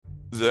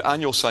The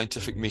annual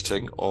scientific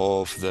meeting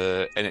of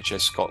the NHS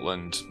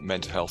Scotland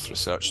Mental Health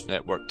Research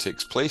Network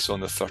takes place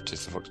on the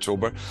 30th of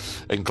October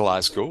in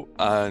Glasgow,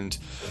 and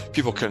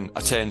people can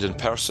attend in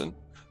person,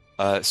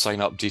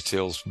 sign up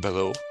details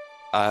below,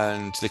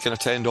 and they can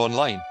attend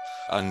online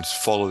and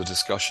follow the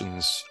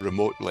discussions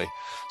remotely.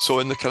 So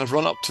in the kind of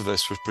run up to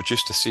this, we've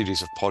produced a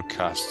series of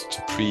podcasts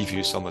to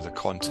preview some of the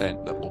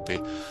content that will be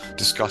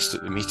discussed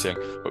at the meeting.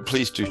 But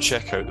please do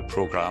check out the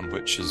programme,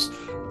 which is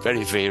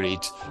very varied,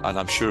 and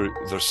I'm sure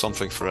there's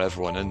something for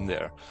everyone in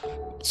there.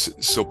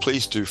 So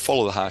please do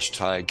follow the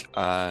hashtag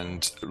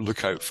and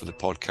look out for the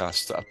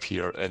podcasts that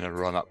appear in a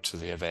run up to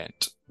the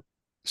event.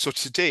 So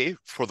today,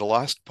 for the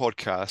last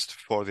podcast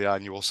for the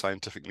annual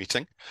scientific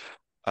meeting,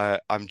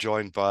 I'm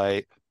joined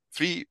by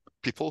three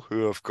people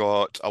who have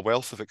got a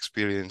wealth of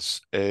experience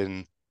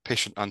in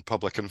patient and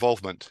public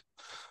involvement.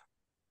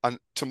 And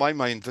to my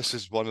mind, this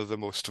is one of the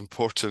most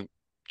important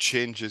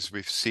changes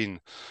we've seen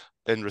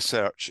in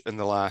research in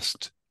the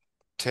last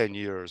 10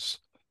 years,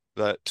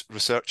 that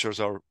researchers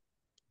are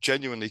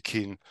genuinely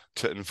keen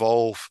to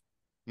involve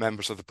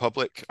members of the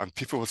public and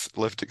people with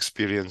lived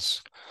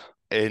experience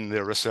in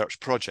their research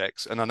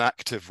projects in an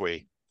active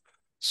way.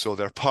 So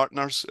they're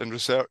partners in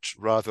research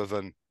rather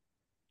than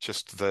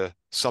just the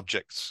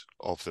subjects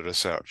of the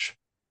research.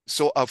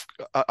 So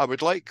I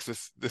would like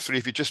the three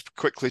of you just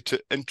quickly to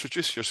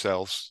introduce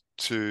yourselves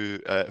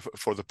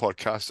for the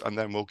podcast, and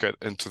then we'll get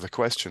into the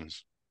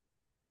questions.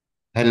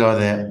 Hello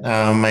there.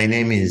 My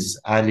name is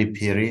Ali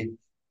Phiri.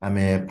 I'm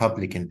a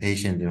public and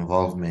patient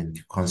involvement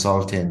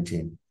consultant.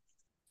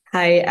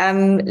 Hi,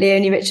 I'm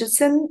Leonie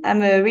Richardson.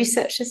 I'm a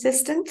research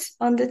assistant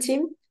on the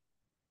team.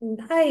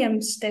 And hi,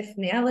 I'm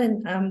Stephanie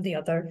Allan. I'm the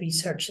other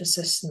research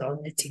assistant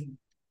on the team.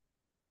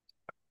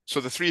 So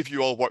the three of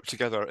you all work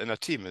together in a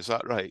team, is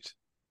that right?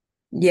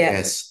 Yeah.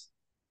 Yes.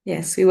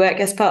 Yes, we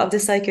work as part of the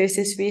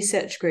psychosis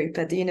research group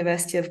at the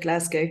University of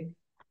Glasgow.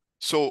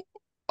 So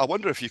I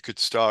wonder if you could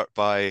start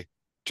by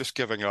just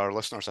giving our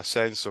listeners a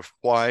sense of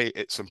why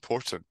it's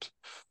important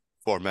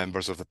for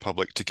members of the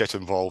public to get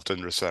involved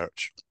in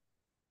research.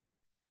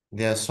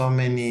 There are so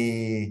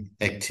many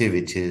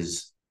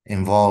activities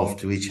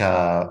involved which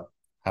are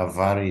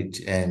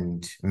varied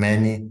and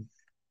many.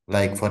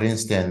 Like, for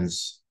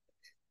instance,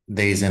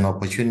 there is an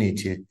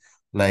opportunity,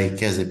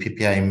 like as a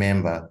PPI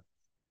member,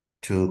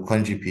 to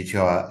contribute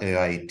your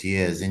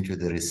ideas into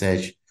the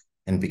research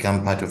and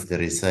become part of the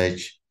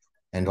research,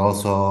 and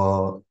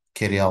also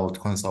carry out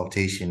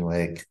consultation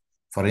work.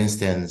 For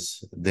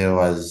instance, there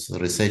was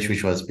research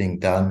which was being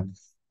done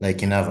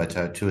like in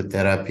AVATAR2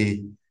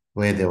 therapy,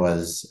 where there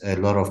was a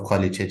lot of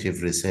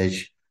qualitative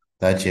research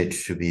that had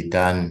to be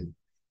done.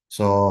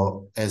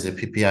 So as a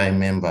PPI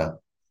member,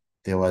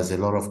 there was a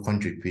lot of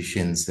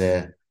contributions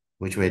there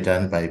which were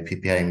done by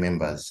PPI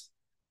members.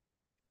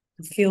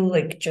 I feel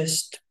like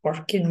just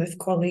working with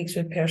colleagues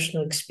with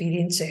personal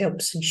experience, it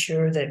helps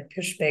ensure that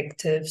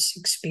perspectives,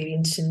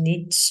 experience and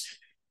needs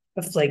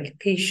of like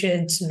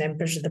patients and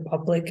members of the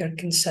public are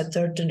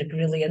considered and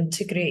really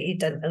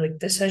integrated into like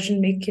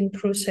decision-making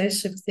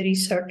process of the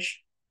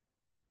research.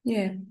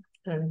 Yeah.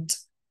 And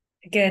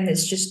again,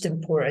 it's just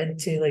important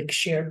to like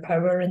share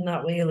power in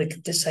that way,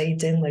 like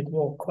deciding like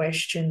what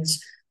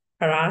questions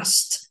are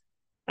asked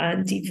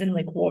and even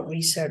like what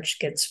research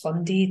gets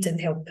funded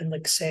and helping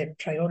like set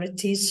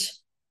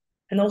priorities.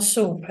 And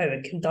also how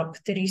to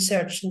conduct the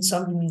research, and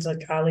something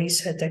like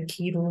Alie's had a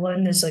key role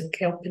in is like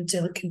helping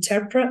to like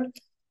interpret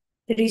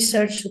the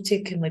research, so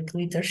taking like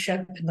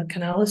leadership and like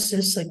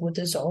analysis, like what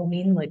does it all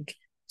mean, like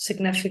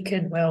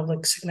significant, well,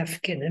 like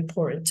significant and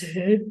important to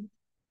who.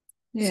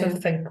 So I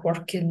think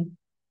working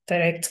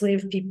directly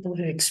with people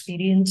who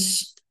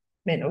experience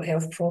mental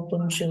health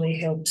problems really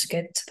helps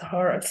get to the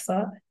heart of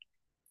that.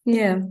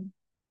 Yeah.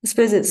 I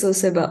suppose it's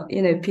also about,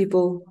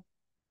 people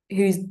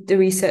who the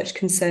research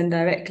concerned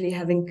directly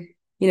having,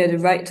 the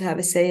right to have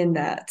a say in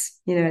that,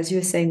 as you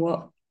were saying,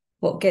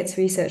 what gets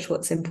researched,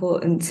 what's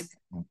important.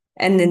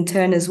 And in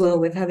turn as well,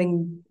 with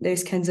having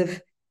those kinds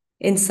of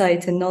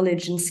insight and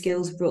knowledge and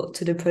skills brought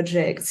to the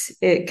project,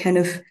 it kind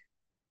of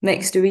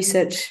makes the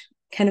research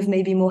kind of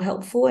maybe more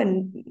helpful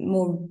and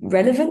more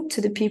relevant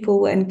to the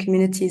people and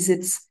communities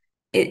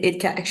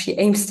it actually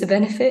aims to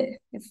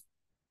benefit.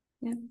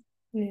 Yeah,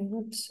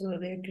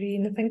 absolutely agree.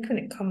 And I think when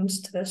it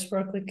comes to this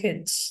work, like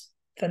it's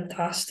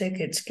fantastic,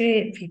 it's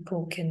great,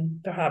 people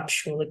can perhaps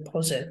show like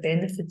positive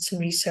benefits in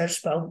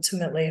research, but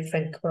ultimately I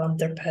think we're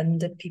underpinned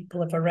that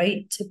people have a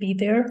right to be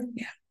there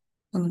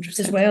 100%.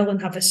 as well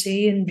and have a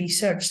say in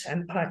research that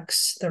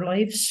impacts their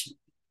lives.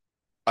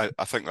 I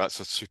think that's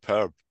a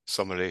superb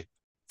summary.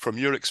 From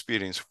your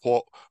experience,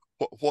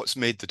 what's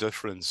made the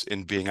difference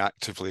in being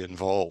actively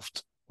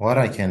involved? What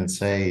I can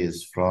say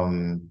is,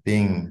 from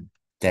being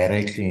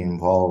directly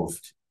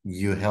involved,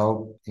 you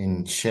help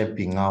in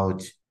shaping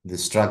out the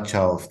structure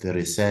of the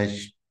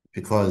research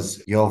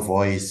because your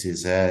voice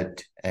is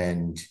heard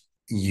and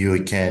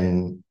you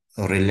can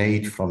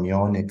relate from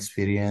your own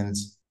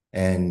experience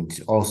and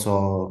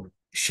also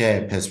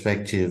share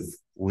perspective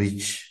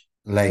which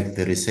like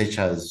the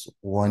researchers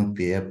won't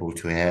be able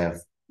to have.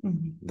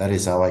 Mm-hmm. That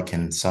is how I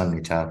can sum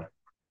it up.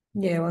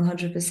 Yeah,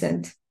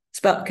 100%. It's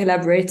about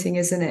collaborating,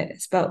 isn't it?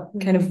 It's about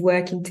kind of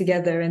working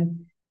together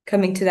and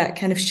coming to that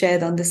kind of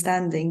shared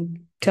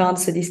understanding to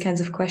answer these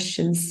kinds of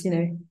questions,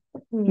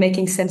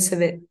 making sense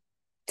of it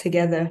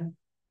together.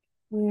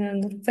 Yeah,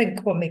 and I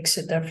think what makes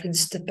a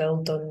difference, to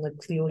build on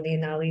like Leonie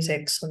and Alie's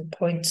excellent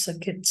points,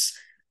 like it's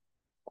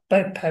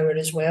about power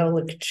as well,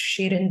 like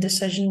sharing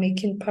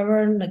decision-making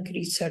power, like a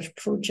research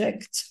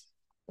project,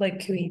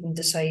 like who even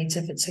decides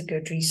if it's a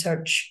good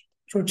research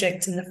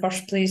project in the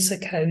first place,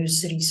 like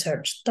how's the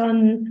research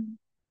done,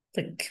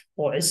 like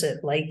what is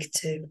it like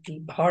to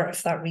be part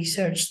of that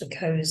research, like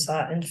how is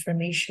that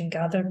information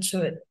gathered.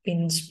 So it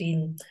means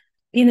being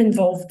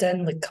involved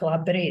in, like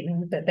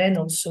collaborating, but then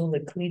also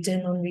like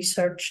leading on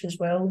research as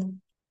well.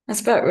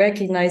 It's about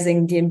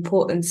recognizing the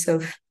importance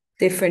of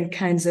different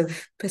kinds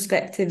of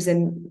perspectives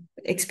and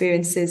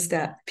experiences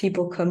that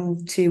people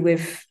come to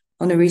with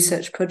on a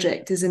research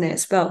project, isn't it?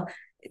 It's about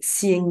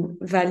seeing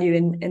value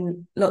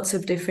in lots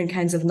of different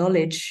kinds of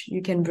knowledge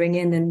you can bring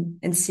in,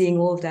 and seeing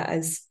all of that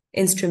as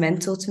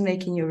instrumental to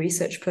making your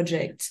research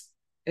project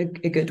a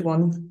good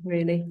one,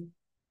 really.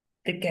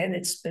 Again,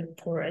 it's the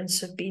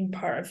importance of being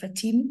part of a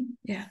team.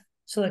 Yeah.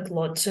 So like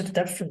lots of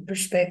different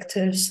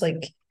perspectives,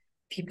 like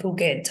people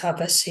get to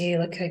have a say,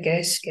 like I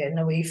guess getting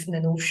away from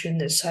the notion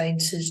that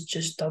science is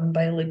just done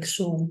by like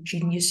sole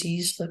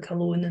geniuses, like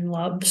alone in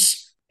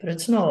labs. But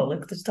it's not,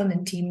 like it's done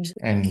in teams.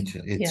 And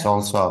it's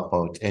also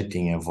about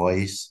adding a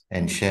voice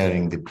and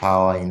sharing the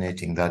power in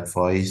adding that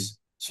voice,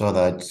 so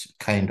that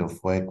kind of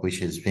work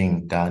which is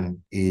being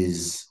done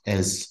is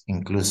as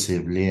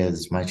inclusively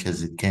as much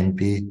as it can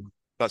be.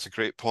 That's a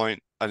great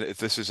point. And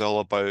this is all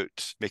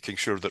about making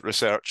sure that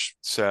research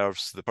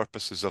serves the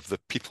purposes of the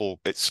people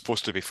it's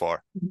supposed to be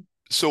for.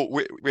 So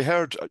we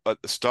heard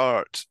at the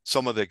start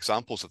some of the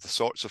examples of the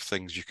sorts of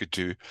things you could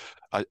do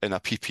in a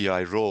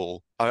PPI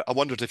role. I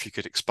wondered if you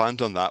could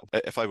expand on that.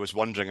 If I was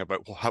wondering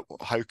about, well,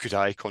 how could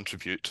I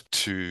contribute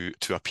to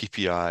a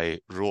PPI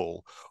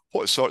role?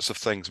 What sorts of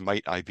things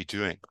might I be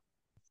doing?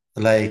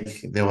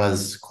 Like there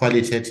was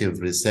qualitative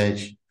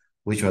research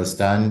which was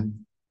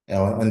done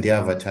on the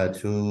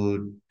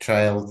AVATAR2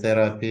 trial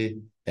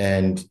therapy,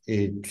 and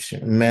it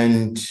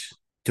meant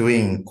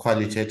doing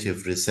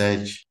qualitative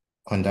research,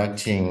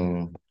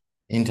 conducting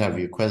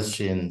interview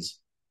questions,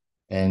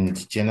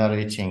 and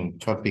generating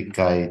topic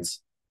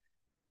guides,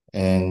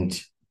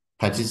 and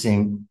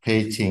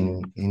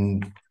participating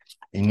in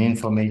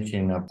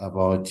information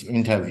about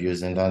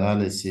interviews and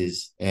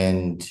analysis,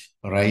 and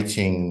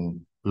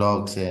writing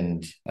blogs,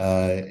 and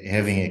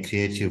having a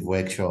creative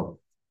workshop.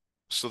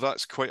 So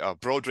that's quite a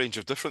broad range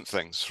of different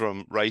things,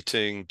 from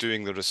writing,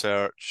 doing the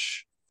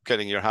research,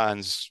 getting your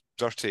hands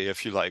dirty,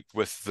 if you like,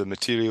 with the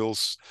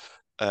materials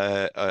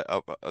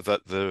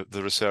that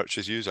the research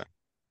is using.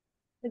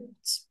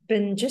 It's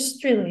been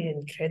just really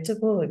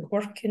incredible, like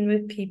working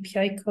with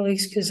PPI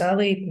colleagues, because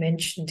Alie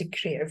mentioned the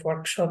creative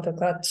workshop, but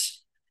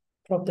that's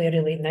probably a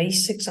really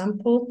nice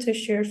example to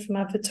share from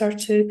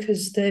AVATAR2,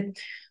 because the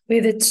way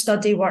the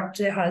study worked,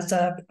 it has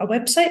a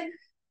website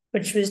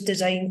which was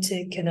designed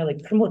to kind of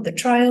like promote the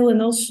trial, and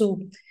also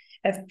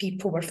if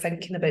people were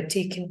thinking about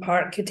taking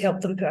part, could help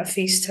them put a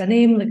face to a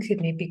name, like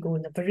could maybe go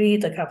in a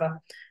parade, like have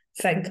a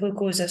think, like,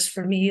 was this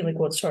for me, like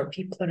what sort of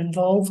people are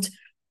involved.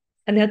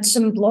 And they had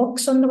some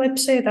blogs on the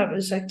website. That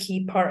was a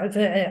key part of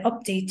it. It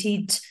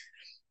updated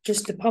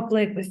just the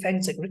public with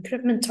things like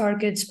recruitment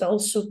targets, but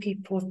also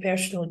people with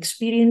personal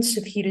experience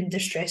of hearing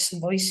distressing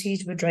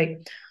voices would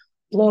write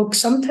blogs,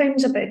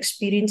 sometimes about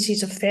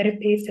experiences of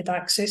therapy if they'd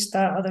accessed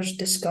that. Others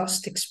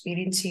discussed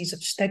experiences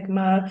of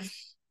stigma,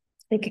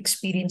 like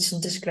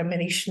experiencing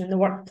discrimination in the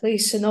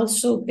workplace, and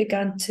also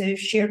began to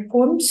share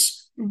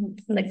poems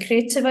and like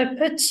creative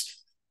outputs.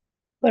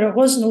 But it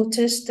was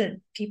noticed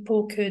that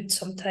people could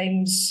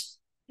sometimes,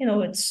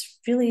 it's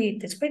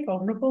quite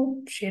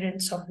vulnerable sharing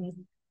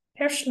something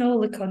personal,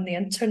 like on the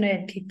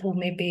internet. People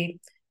maybe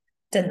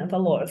didn't have a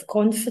lot of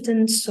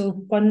confidence. So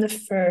one of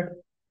our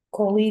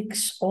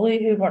colleagues,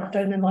 Alie, who worked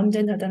down in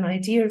London, had an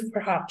idea of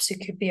perhaps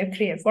it could be a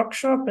creative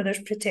workshop where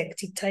there's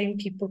protected time,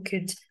 people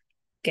could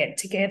get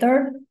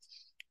together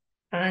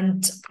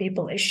and be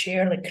able to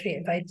share like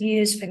creative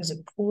ideas, things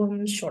like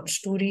poems, short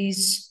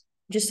stories,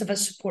 just have a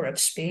supportive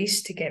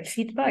space to get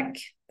feedback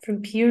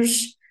from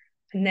peers.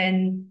 And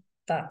then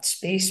that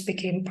space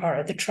became part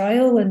of the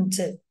trial, and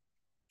it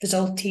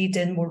resulted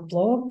in more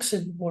blogs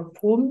and more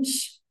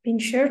poems being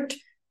shared,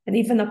 and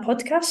even a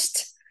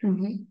podcast,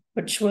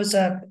 which was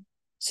a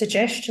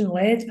suggestion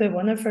led by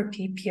one of our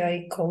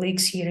PPI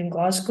colleagues here in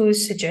Glasgow,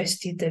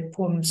 suggested that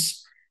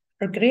poems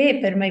are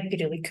great, but it might be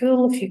really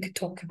cool if you could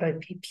talk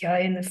about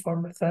PPI in the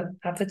form of an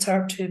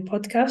AVATAR2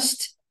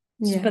 podcast.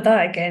 Yeah. But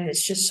that, again,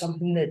 it's just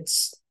something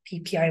that's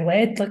PPI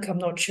led. Like, I'm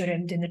not sure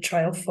anyone in the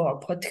trial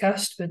thought a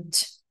podcast would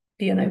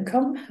be an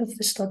outcome of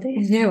the study.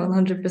 Yeah,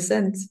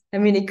 100%. I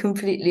mean, it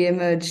completely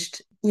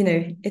emerged,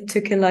 it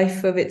took a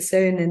life of its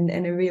own,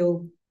 and a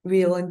real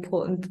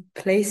important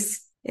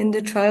place in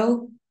the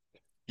trial.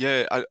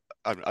 Yeah, I,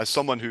 as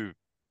someone who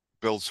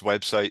builds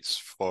websites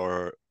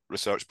for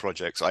research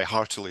projects, I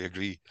heartily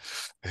agree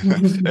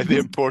in the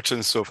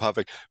importance of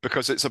having,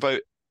 because it's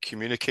about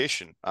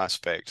communication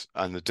aspect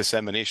and the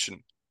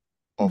dissemination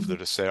of the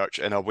research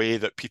in a way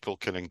that people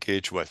can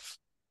engage with.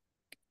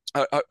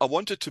 I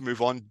wanted to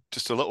move on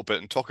just a little bit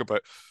and talk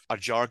about a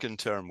jargon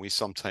term we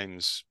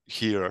sometimes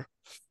hear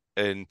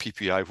in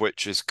PPI,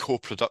 which is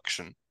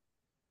co-production.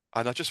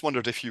 And I just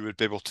wondered if you would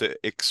be able to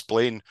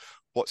explain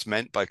what's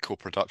meant by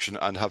co-production,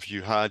 and have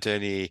you had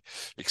any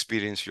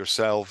experience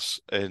yourselves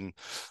in,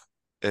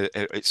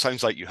 it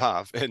sounds like you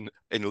have, in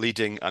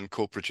leading and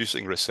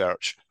co-producing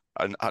research,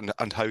 and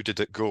how did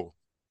it go?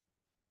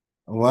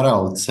 What I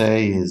would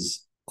say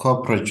is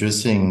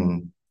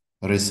co-producing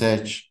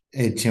research,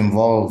 it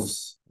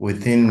involves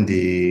within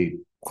the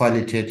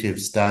qualitative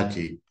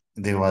study,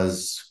 there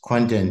was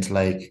content,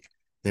 like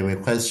there were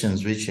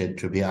questions which had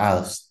to be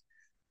asked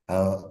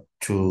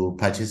to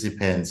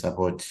participants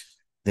about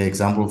the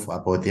example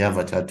about the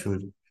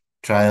AVATAR2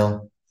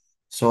 trial.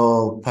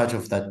 So part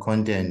of that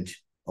content,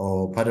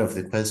 or part of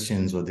the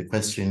questions or the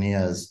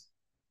questionnaires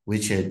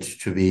which had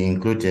to be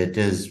included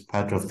as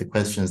part of the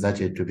questions that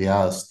had to be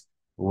asked,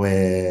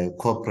 were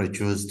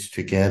co-produced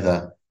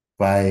together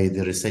by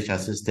the research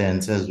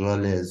assistants as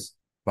well as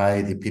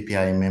by the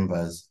PPI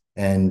members.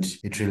 And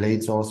it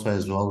relates also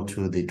as well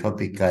to the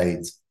topic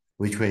guides,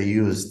 which were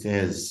used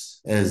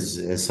as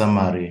a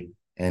summary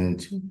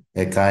and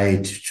a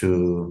guide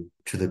to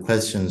the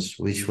questions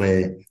which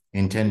were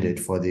intended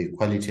for the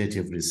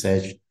qualitative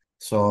research.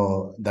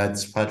 So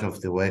that's part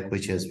of the work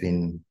which has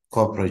been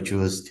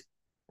co-produced.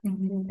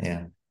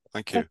 Yeah.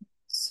 Thank you.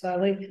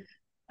 Sally.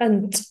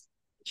 And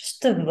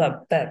just a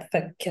little bit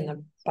of kind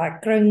of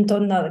background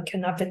on that,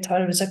 kind of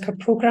AVATAR was like a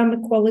programme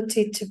of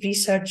qualitative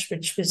research,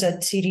 which was a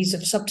series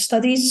of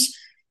sub-studies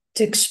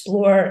to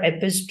explore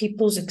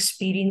people's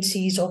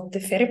experiences of the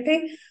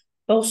therapy,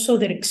 also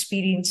their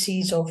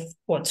experiences of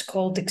what's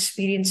called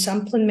experience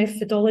sampling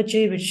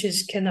methodology, which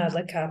is kind of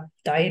like a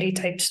diary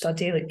type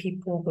study. Like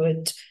people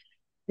would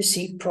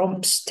receive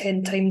prompts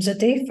 10 times a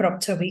day for up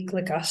to a week,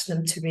 like asking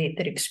them to rate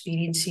their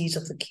experiences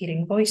of the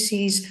caring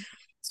voices.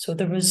 So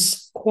there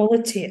was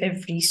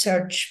qualitative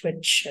research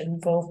which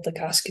involved like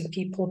asking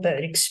people about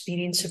their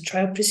experience of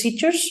trial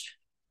procedures,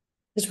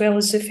 as well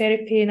as the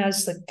therapy. And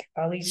as like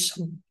Alie's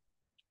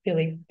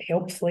really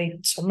helpfully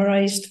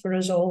summarised for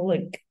us all,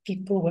 like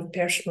people with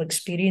personal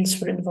experience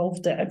were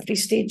involved at every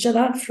stage of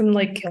that, from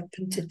like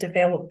helping to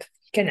develop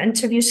kind of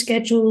interview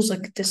schedules,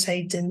 like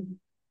deciding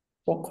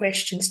what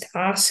questions to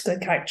ask,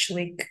 like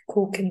actually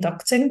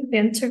co-conducting the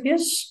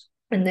interviews.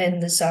 And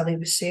then as Alie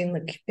was saying,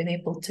 like being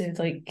able to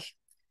like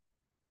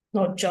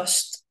not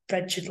just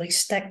rigidly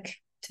stick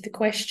to the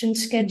question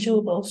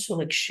schedule, but also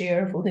like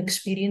share our own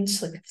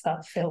experience, like if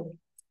that felt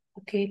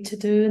okay to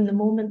do in the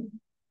moment.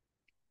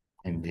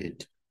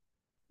 Indeed.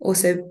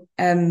 Also,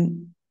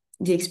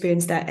 the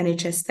experience that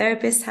NHS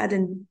therapists had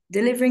in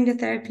delivering the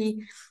therapy,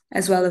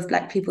 as well as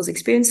Black people's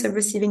experience of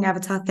receiving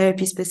AVATAR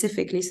therapy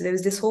specifically. So there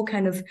was this whole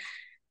kind of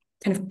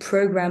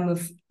program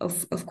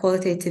of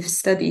qualitative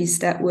studies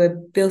that were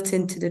built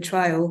into the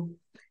trial,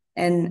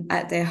 and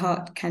at their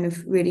heart kind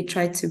of really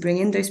tried to bring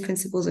in those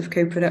principles of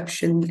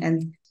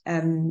co-production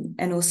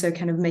and also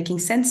kind of making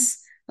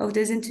sense of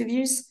those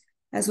interviews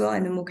as well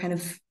in a more kind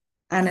of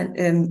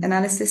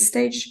analysis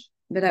stage.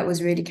 But that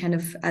was really kind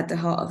of at the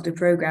heart of the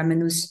program,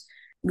 and was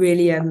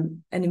really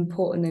an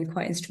important and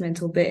quite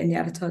instrumental bit in the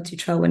AVATAR2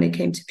 trial when it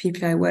came to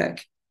PPI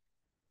work.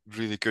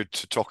 Really good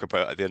to talk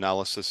about the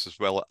analysis as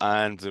well,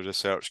 and the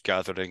research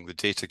gathering, the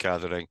data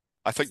gathering.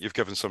 I think you've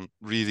given some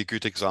really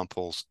good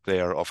examples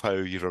there of how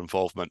your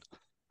involvement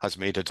has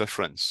made a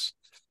difference.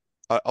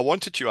 I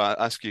wanted to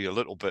ask you a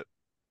little bit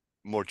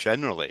more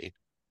generally,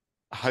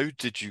 how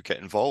did you get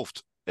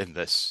involved in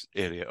this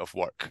area of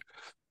work?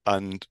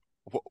 And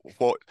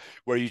what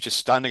were you just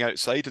standing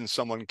outside and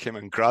someone came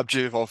and grabbed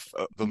you off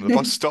the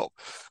bus stop?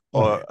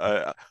 Or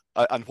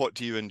and what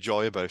do you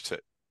enjoy about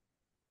it?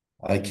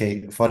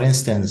 Okay, for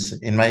instance,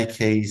 in my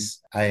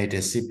case, I had a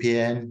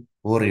CPN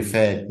who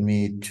referred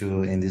me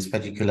to, in this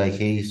particular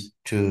case,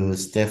 to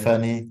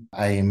Stephanie.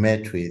 I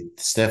met with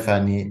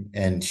Stephanie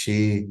and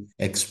she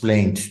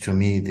explained to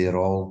me the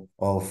role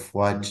of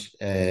what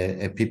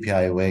a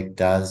PPI work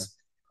does.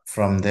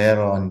 From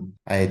there on,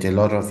 I had a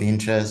lot of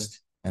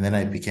interest and then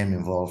I became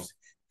involved.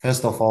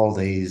 First of all,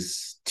 there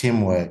is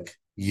teamwork.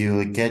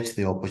 You get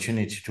the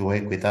opportunity to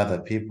work with other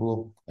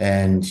people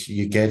and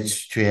you get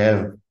to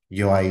have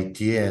your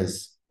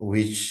ideas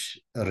which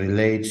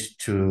relate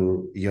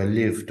to your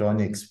lived on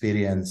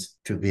experience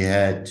to be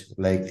heard,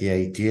 like the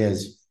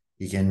ideas,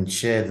 you can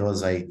share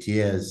those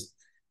ideas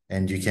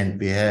and you can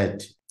be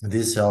heard.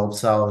 This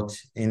helps out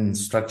in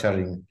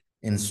structuring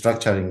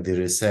the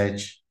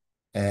research.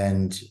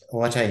 And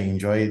what I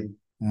enjoy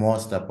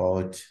most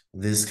about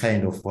this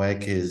kind of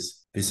work is,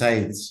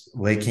 besides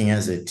working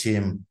as a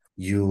team,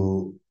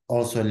 you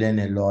also learn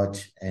a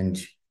lot and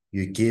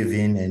you give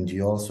in and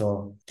you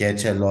also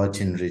get a lot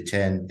in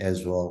return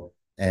as well.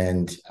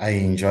 And I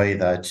enjoy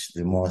that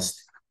the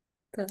most.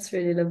 That's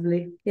really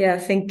lovely. Yeah, I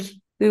think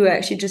we were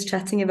actually just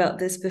chatting about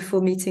this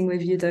before meeting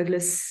with you,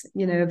 Douglas,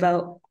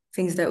 about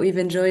things that we've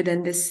enjoyed,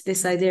 and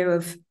this idea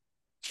of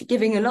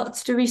giving a lot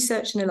to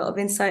research and a lot of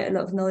insight, a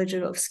lot of knowledge, a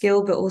lot of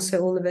skill, but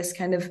also all of us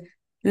kind of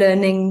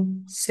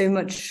learning so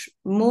much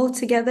more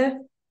together,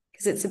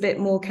 because it's a bit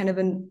more kind of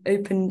an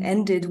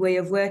open-ended way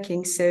of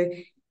working. So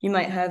you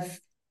might have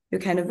your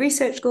kind of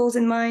research goals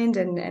in mind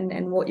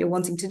and what you're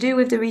wanting to do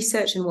with the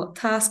research and what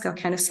tasks are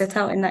kind of set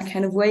out in that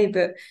kind of way.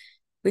 But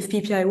with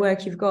PPI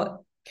work, you've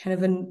got kind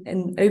of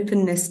an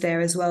openness there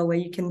as well, where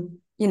you can,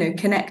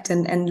 connect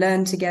and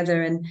learn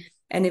together and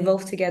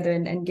evolve together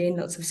and gain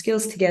lots of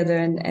skills together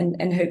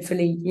and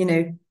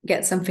hopefully,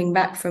 get something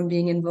back from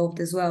being involved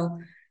as well.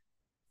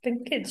 I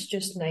think it's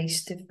just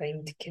nice to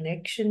find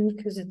connection,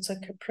 because it's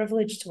like a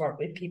privilege to work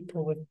with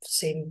people with the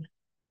same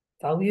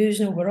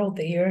values. We're all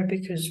there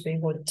because we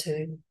want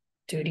to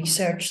do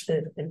research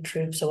that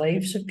improves the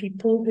lives of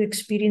people who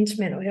experience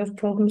mental health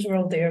problems. We're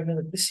all there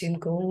with the same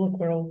goal, like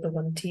we're all the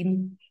one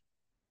team.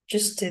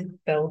 Just to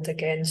build,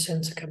 again,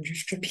 sounds like I'm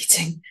just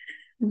repeating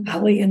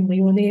Alie and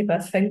Leonie, but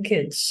I think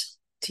it's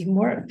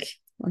teamwork.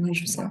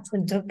 100%.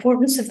 And the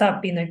importance of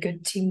that being a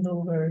good team,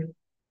 though, where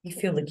you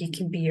feel like you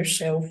can be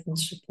yourself and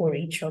support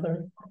each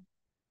other.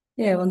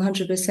 Yeah,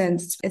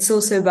 100%. It's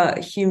also about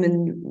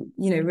human,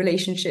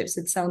 relationships.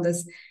 It sounds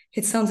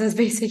as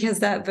basic as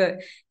that, but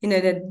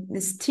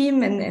this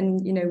team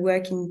and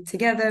working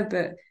together,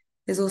 but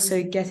there's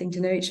also getting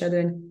to know each other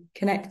and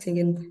connecting.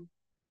 And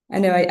I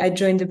know I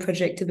joined the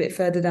project a bit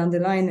further down the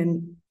line,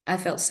 and I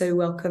felt so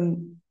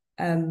welcome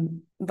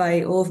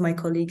by all of my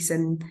colleagues,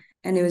 and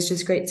it was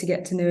just great to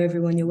get to know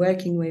everyone you're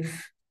working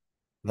with.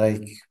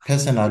 Like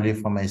personally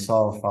for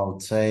myself, I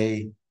would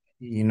say,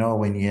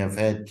 when you have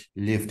had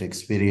lived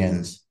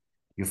experience,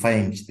 you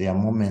find there are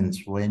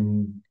moments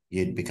when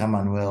you become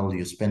unwell,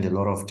 you spend a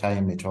lot of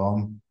time at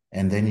home,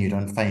 and then you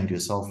don't find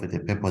yourself with a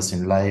purpose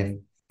in life.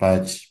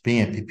 But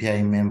being a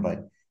PPI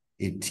member,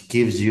 it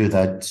gives you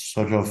that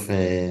sort of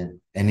an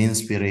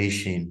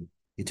inspiration.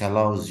 It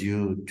allows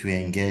you to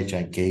engage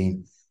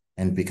again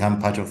and become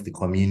part of the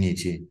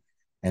community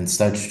and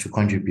start to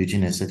contribute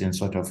in a certain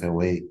sort of a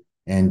way.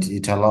 And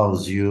it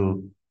allows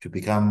you to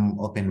become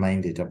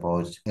open-minded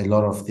about a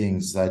lot of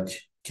things that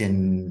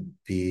can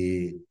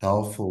be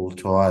helpful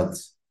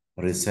towards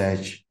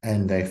research.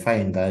 And I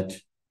find that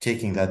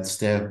taking that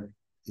step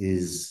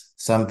is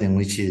something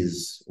which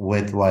is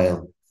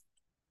worthwhile.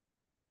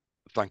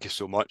 Thank you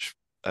so much.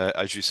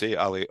 As you say,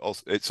 Alie,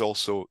 it's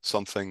also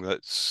something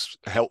that's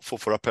helpful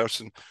for a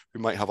person who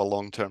might have a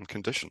long-term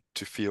condition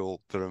to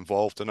feel they're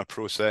involved in a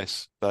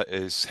process that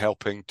is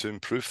helping to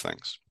improve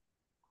things.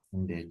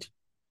 Indeed.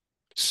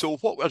 So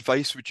what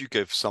advice would you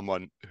give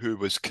someone who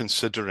was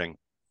considering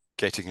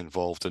getting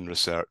involved in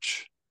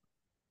research?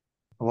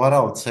 What I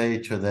would say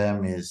to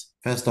them is,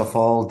 first of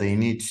all, they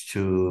need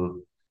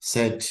to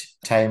set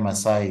time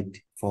aside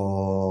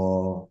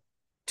for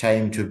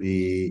time to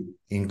be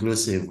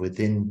inclusive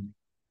within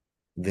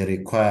the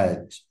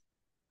required.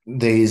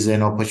 There is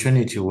an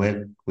opportunity to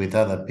work with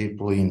other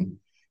people in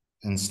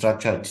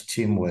structured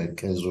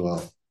teamwork as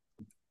well.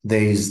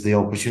 There is the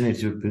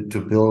opportunity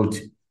to build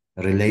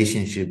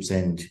relationships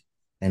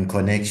and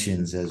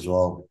connections as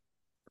well.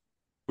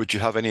 Would you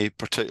have any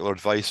particular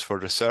advice for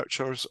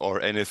researchers,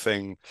 or any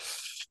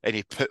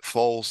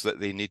pitfalls that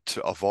they need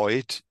to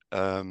avoid,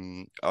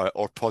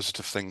 or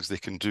positive things they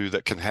can do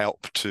that can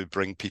help to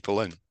bring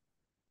people in?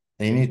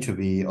 They need to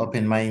be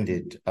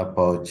open-minded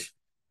about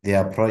the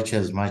approach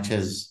as much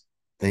as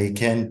they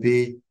can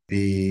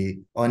be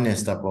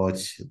honest about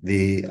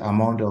the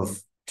amount of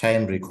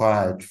time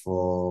required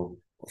for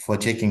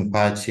taking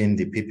part in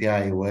the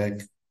PPI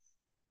work.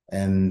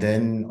 And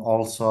then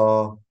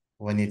also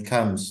when it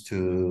comes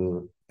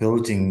to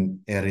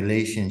building a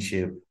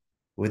relationship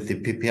with the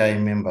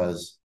PPI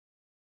members.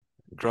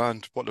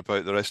 Grand. What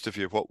about the rest of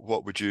you?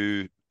 What would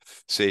you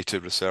say to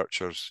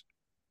researchers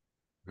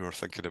who are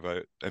thinking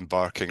about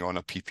embarking on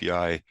a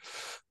PPI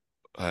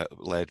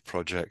led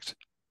project?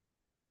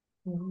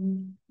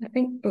 I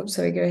think,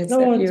 sorry, go ahead. No,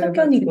 Steph, it's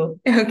okay, you go.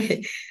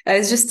 Okay. I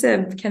was just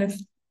kind of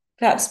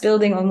perhaps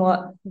building on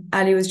what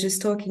Alie was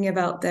just talking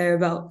about there,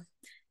 about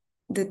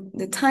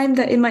the time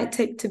that it might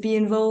take to be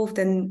involved,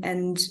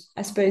 and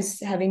I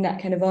suppose having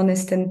that kind of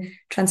honest and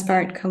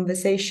transparent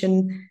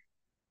conversation,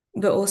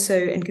 but also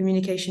in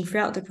communication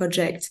throughout the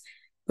project.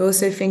 We're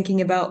also thinking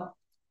about,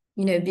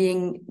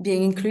 being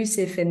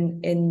inclusive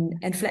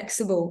and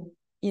flexible,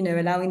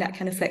 allowing that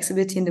kind of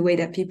flexibility in the way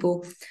that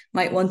people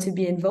might want to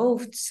be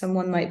involved.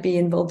 Someone might be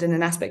involved in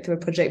an aspect of a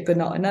project, but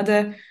not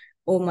another,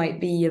 or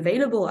might be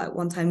available at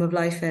one time of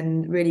life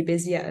and really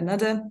busy at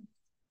another.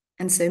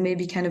 And so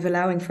maybe kind of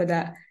allowing for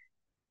that,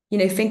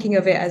 thinking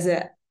of it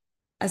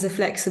as a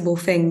flexible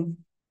thing,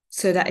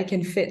 so that it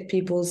can fit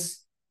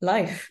people's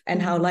life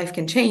and how life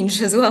can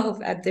change as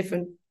well at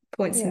different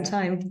points in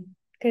time.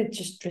 Good,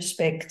 just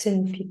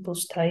respecting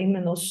people's time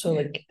and also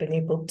like being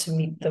able to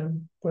meet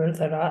them where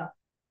they're at.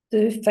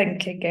 Do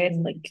think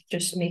again, like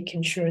just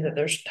making sure that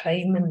there's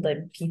time and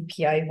the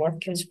PPI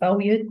work is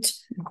valued.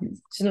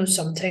 So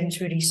sometimes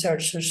we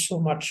research, there's so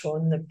much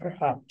on that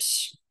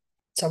perhaps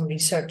some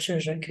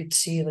researchers I could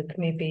see like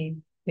maybe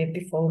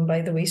maybe fallen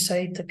by the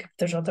wayside, like if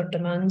there's other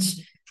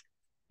demands.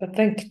 I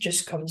think it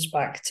just comes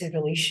back to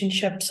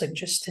relationships, like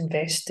just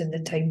investing the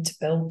time to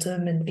build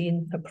them and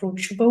being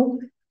approachable.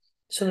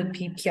 So the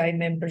PPI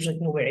members like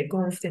know where to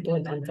go if they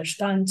don't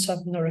understand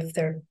something, or if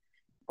they're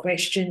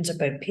questions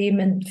about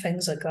payment,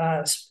 things like that.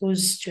 I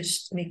suppose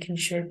just making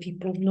sure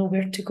people know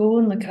where to go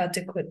and like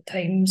adequate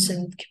times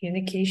and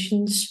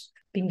communications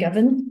being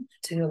given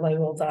to allow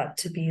all that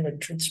to be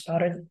like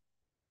transparent.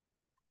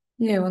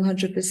 Yeah,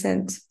 100%.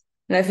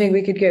 And I think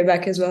we could go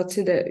back as well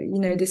to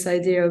the, this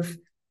idea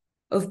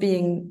of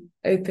being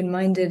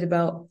open-minded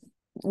about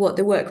what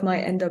the work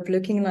might end up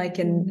looking like,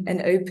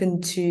 and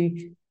open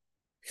to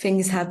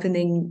things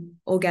happening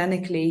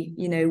organically,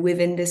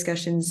 within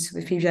discussions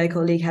with PPI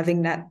colleague,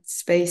 having that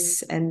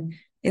space and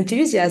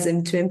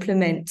enthusiasm to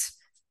implement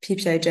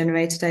PPI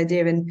generated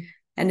idea,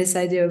 and this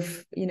idea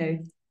of,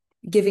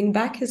 giving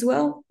back as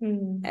well.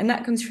 And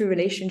that comes through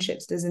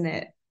relationships, doesn't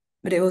it?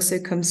 But it also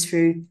comes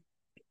through,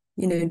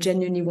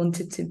 genuinely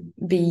wanted to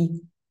be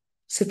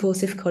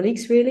supportive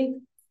colleagues, really.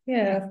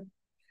 Yeah.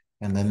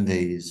 And then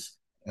there's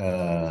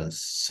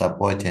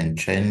support and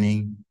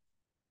training.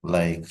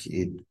 Like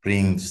it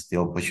brings the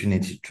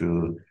opportunity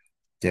to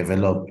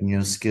develop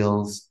new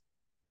skills,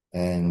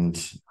 and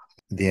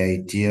the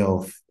idea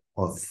of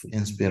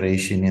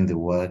inspiration in the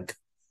work.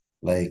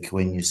 Like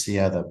when you see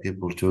other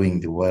people doing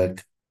the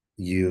work,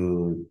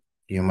 you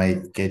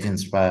might get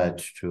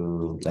inspired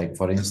to, like,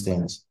 for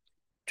instance,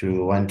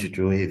 to want to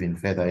do even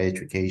further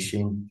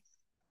education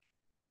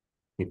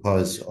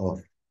because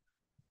of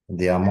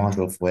the amount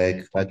of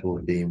work that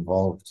will be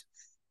involved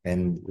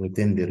and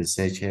within the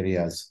research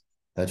areas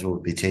that will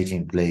be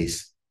taking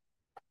place.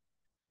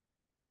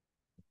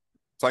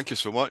 Thank you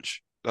so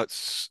much.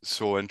 That's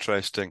so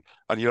interesting.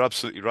 And you're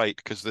absolutely right,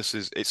 because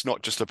it's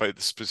not just about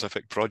the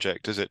specific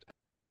project, is it?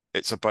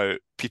 It's about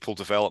people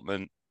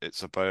development.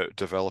 It's about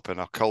developing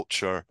a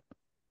culture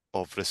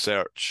of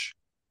research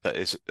that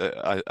is,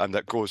 and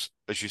that goes,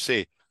 as you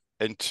say,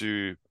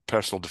 into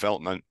personal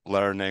development,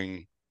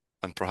 learning,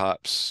 and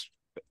perhaps,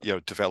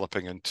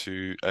 developing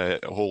into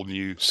whole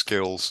new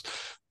skills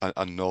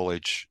and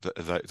knowledge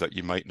that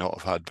you might not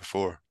have had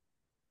before.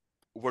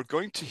 We're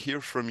going to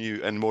hear from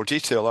you in more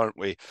detail, aren't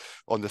we,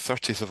 on the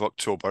 30th of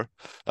October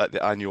at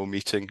the annual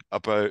meeting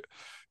about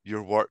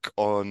your work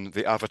on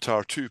the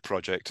AVATAR2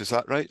 project. Is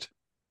that right?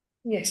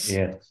 Yes.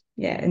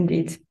 Yeah,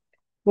 indeed.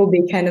 We'll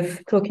be kind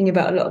of talking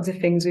about a lot of the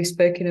things we've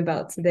spoken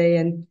about today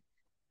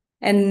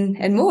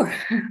and more.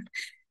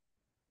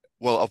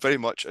 Well, I'll very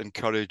much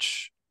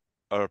encourage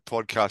our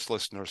podcast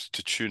listeners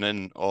to tune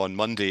in on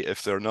Monday.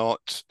 If they're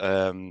not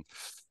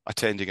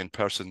attending in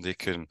person, they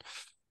can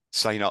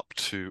sign up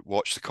to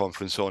watch the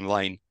conference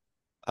online,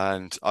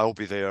 and I'll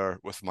be there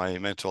with my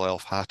mental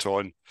health hat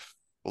on,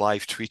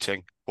 live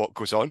tweeting what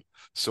goes on.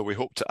 So we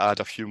hope to add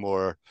a few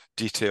more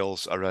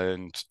details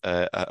around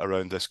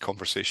this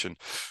conversation.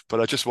 But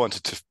I just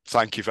wanted to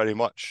thank you very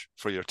much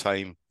for your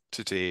time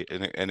today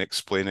in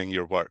explaining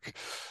your work.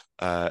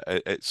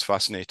 It's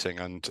fascinating,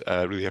 and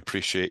really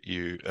appreciate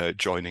you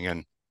joining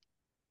in.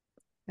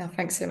 No,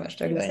 thanks so much,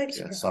 Douglas. Thank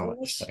you so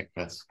much,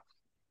 Douglas.